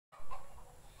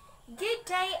Good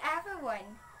day,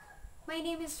 everyone. My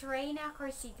name is Reina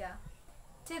Corsiga.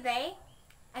 Today,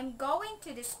 I'm going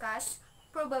to discuss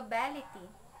probability.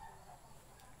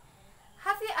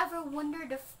 Have you ever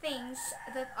wondered of things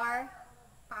that are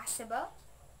possible?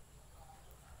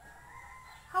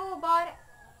 How about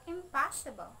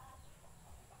impossible?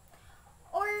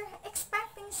 Or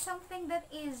expecting something that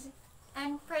is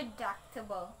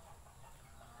unpredictable?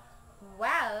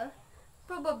 Well,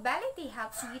 probability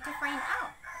helps you to find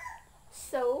out.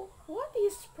 So, what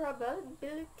is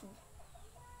probability?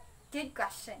 Good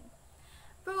question.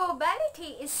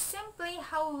 Probability is simply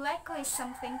how likely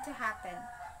something to happen,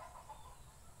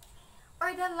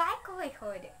 or the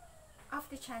likelihood of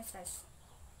the chances.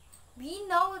 We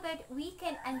know that we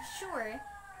can ensure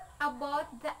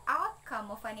about the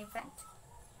outcome of an event.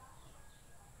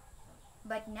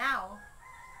 But now,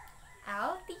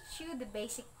 I'll teach you the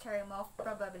basic term of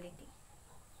probability.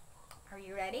 Are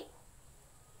you ready?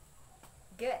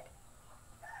 Good.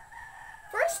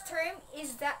 First term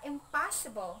is the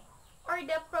impossible, or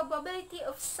the probability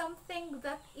of something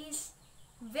that is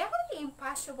very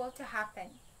impossible to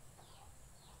happen.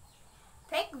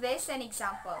 Take this an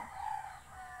example.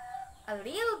 A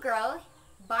little girl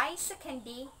buys a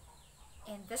candy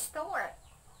in the store.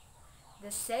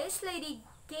 The sales lady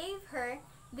gave her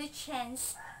the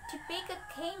chance to pick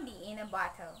a candy in a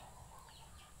bottle.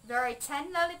 There are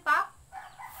 10 lollipop,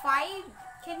 5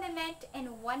 Kinder Mint,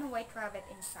 and 1 white rabbit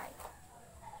inside.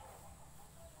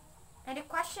 And the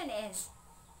question is,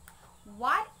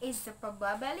 what is the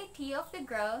probability of the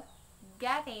girl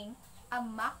getting a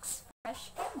Max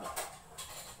Fresh candy?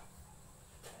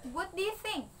 What do you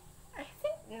think? I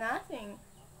think nothing.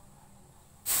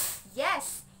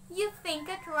 Yes, you think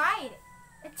it right.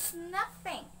 It's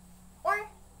nothing. Or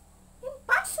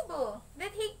impossible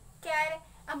that he get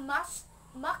a Max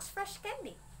Fresh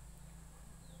candy.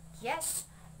 Yes,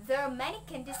 there are many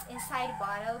candies inside a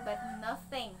bottle, but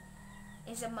nothing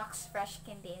is a Max Fresh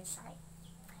candy inside.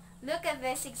 Look at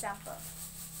this example.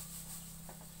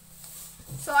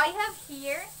 So I have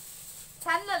here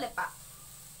 10 lollipop.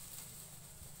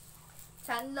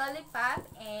 10 lollipop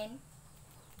and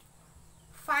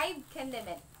 5 Kinder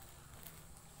Mint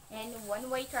and 1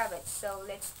 white rabbit. So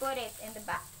let's put it in the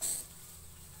box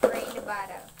or in the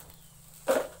bottle.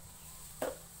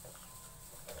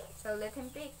 So let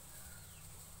him pick.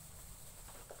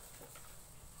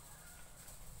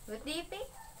 What do you pick?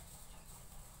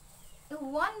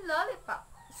 1 lollipop.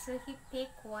 So he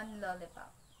picked 1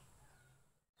 lollipop.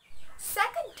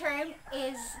 Second term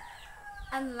is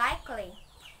unlikely.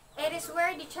 It is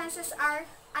where the chances are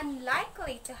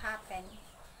unlikely to happen.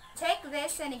 Take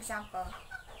this an example.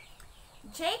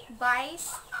 Jake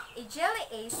buys a jelly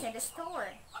ace in the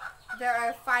store. There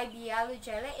are 5 yellow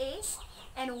jelly ace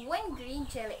and 1 green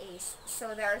jelly ace,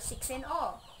 so there are 6 in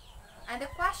all. And the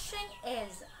question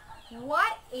is,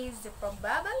 what is the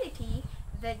probability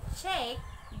that Jake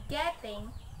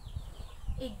getting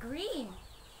a green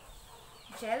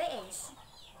jelly ace?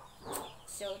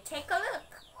 So take a look.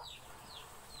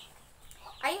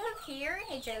 I have here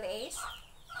a jelly ace,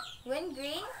 1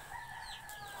 green,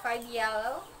 5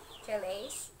 yellow jelly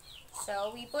ace.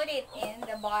 So we put it in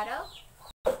the bottle.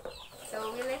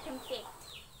 So we let him pick.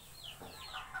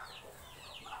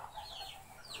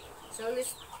 So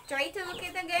let's try to look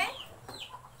it again.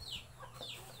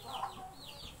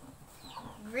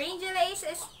 Green jelly ace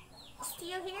is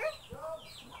still here,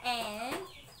 and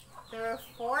there are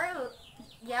 4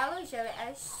 yellow jelly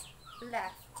ace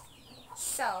left.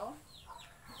 So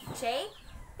Jake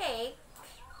picked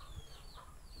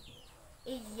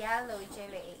a yellow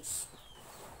jelly ace.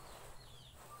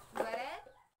 Got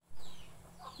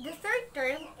it? The third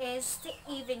term is the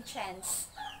even chance.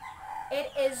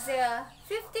 It is the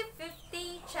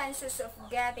 50-50 chances of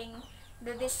getting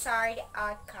the desired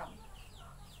outcome.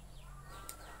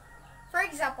 For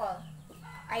example,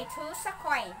 I toss a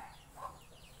coin.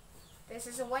 This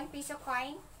is a 1 piece of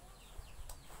coin.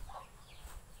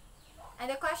 And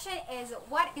the question is,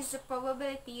 what is the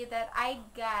probability that I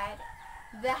get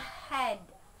the head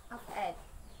of it?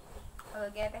 I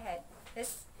will get the head.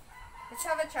 Let's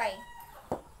have a try.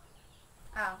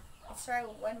 Let's try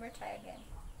one more try again.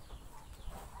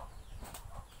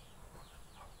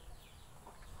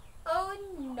 Oh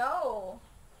no!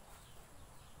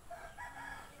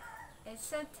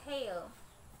 It's a tail.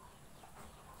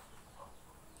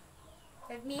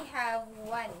 Let me have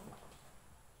 1.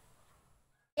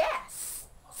 Yes!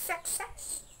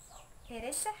 Success! It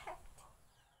is a head.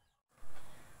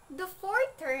 The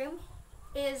fourth term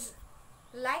is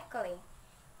likely.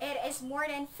 It is more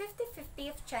than 50-50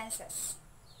 of chances.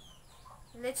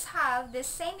 Let's have the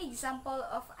same example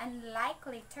of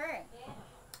unlikely term.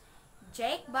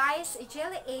 Jake buys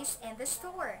jelly Ace in the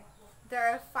store. There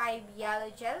are 5 yellow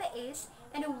jelly Ace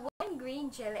and 1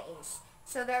 green jelly Ace.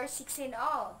 So there are 6 in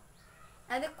all.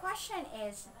 And the question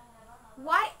is,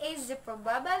 what is the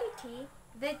probability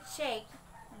that Jake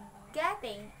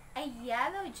getting a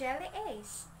yellow jelly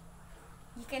Ace?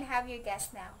 You can have your guess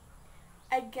now.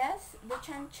 I guess the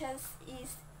chances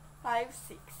is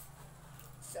 5-6.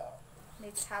 So,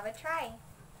 let's have a try.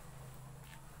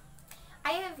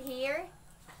 I have here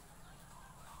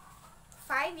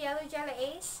 5 yellow jelly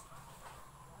Ace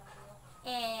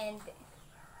and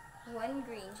 1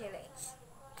 green jelly Ace.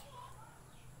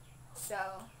 So,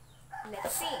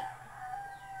 let's see.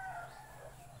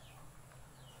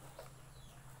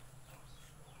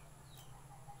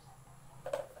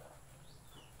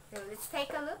 So let's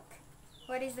take a look.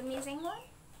 What is the missing one?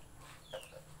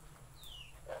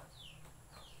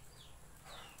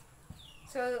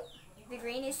 So the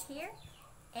green is here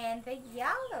and the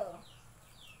yellow.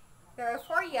 There are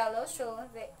 4 yellows, so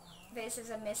this is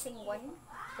a missing one.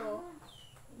 So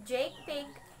Jake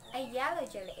picked a yellow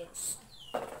jelly Ace.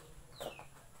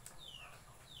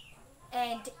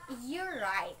 And you're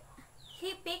right.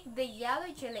 He picked the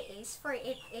yellow jelly Ace, for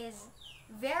it is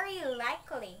very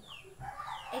likely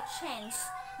a chance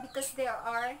because there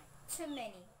are too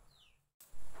many.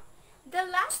 The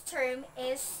last term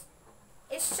is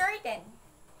certain.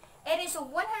 It is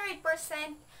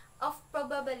 100% of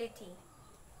probability.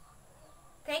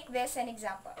 Take this an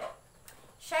example.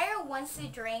 Shira wants to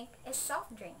drink a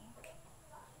soft drink.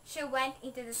 She went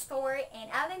into the store and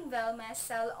Alan Velma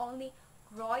sell only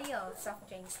royal soft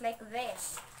drinks like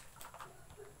this.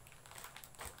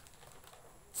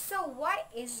 So what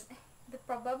is the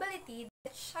probability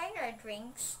that Shira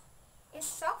drinks is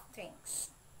soft drinks?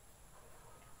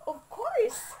 Of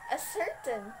course, a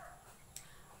certain.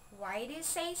 Why do you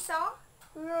say so?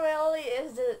 Royally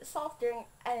is the soft drink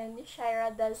and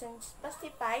Shira doesn't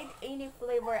specify any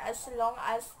flavor as long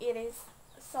as it is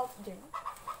soft drink.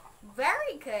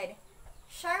 Very good.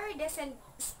 Shira doesn't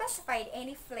specify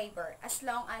any flavor as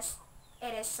long as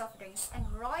it is soft drinks, and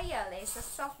Royal is a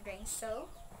soft drink, so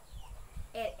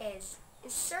it is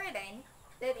certain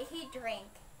that he drank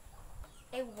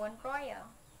a 1 Royal.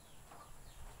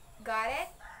 Got it?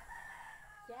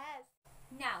 Yes.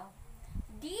 Now,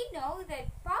 do you know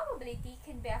that probability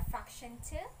can be a fraction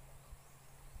too?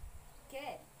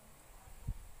 Good.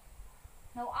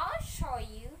 Now I'll show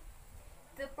you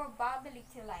the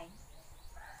probability line.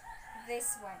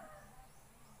 This one.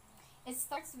 It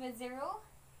starts with 0,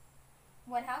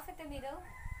 1/2 at the middle,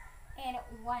 and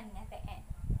 1 at the end.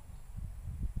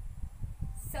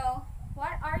 So,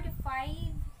 what are the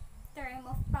 5 terms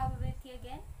of probability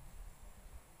again?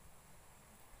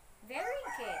 Very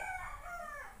good.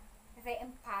 The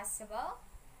impossible,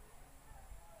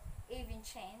 even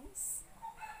chance,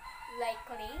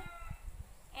 likely,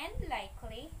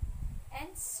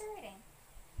 and certain.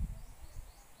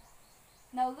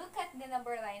 Now look at the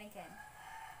number line again.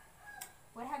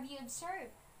 What have you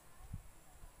observed?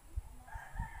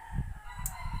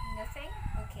 Nothing?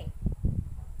 Okay.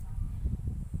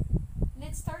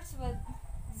 Let's start with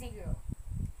 0.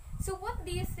 So what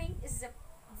do you think is the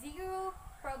 0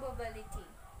 probability?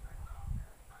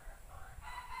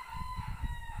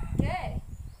 Good.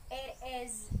 It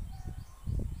is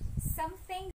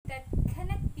something that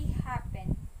cannot be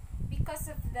happen because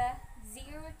of the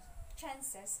 0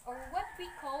 chances, or what we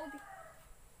called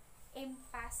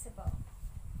impossible.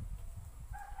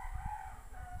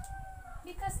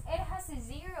 Because it has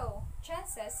 0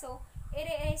 chances, so it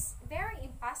is very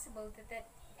impossible that that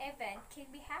event can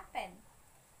be happen.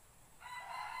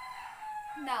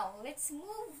 Now let's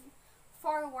move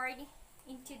forward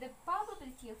into the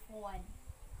probability of 1.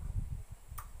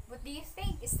 What do you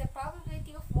think is the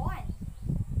probability of 1?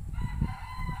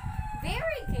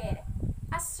 Very good.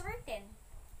 A certain.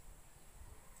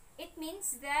 It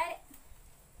means that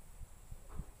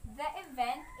the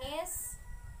event is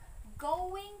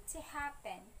going to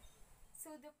happen.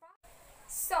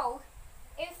 So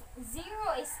if 0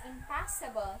 is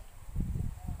impossible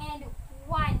and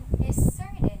 1 is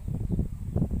certain,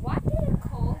 what do you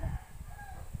call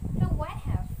the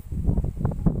 1/2?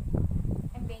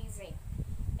 Amazing.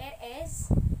 It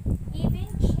is even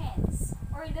chance,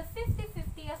 or the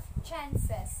 50-50 of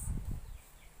chances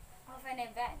of an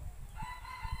event.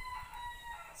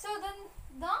 So the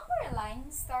number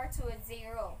line starts with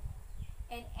 0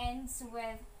 and ends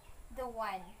with the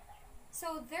 1.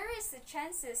 So there is a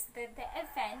chances that the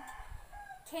event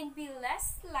can be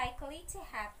less likely to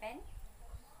happen,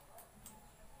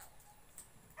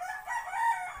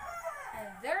 and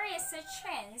there is a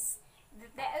chance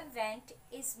that the event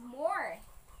is more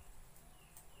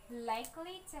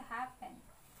likely to happen.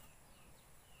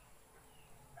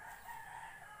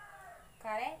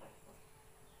 Got it?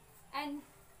 And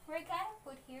we're gonna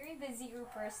put here the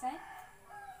 0%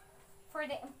 for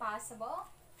the impossible,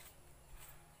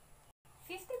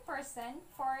 50%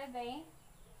 for the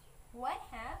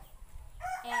 1/2,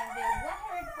 and the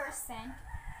 100%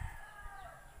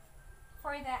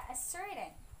 for the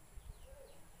uncertain.